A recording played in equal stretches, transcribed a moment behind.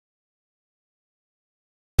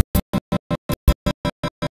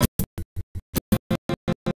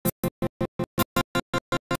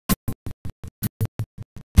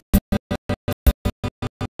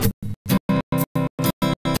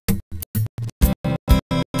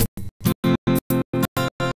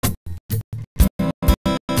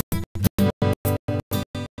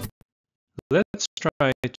let's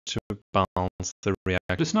try to balance the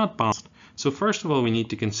reaction. It's not balanced. So first of all, we need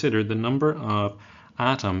to consider the number of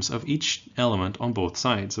atoms of each element on both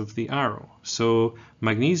sides of the arrow. So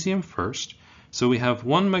magnesium first. So we have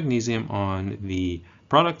one magnesium on the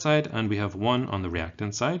product side and we have one on the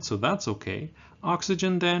reactant side, so that's okay.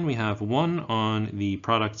 Oxygen, then we have one on the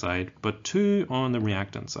product side but two on the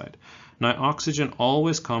reactant side. Now oxygen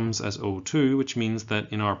always comes as O2, which means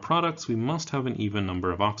that in our products we must have an even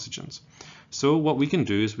number of oxygens. So what we can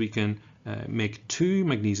do is we can make two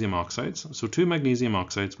magnesium oxides. So two magnesium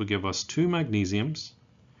oxides will give us two magnesiums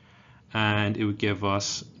and it would give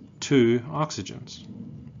us two oxygens.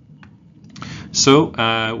 So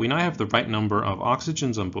we now have the right number of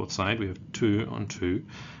oxygens on both sides. We have 2 on 2.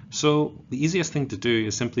 So the easiest thing to do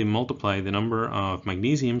is simply multiply the number of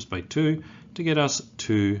magnesiums by 2 to get us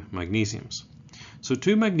 2 magnesiums. So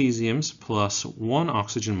 2 magnesiums plus 1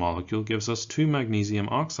 oxygen molecule gives us 2 magnesium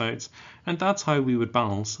oxides, and that's how we would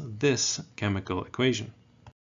balance this chemical equation.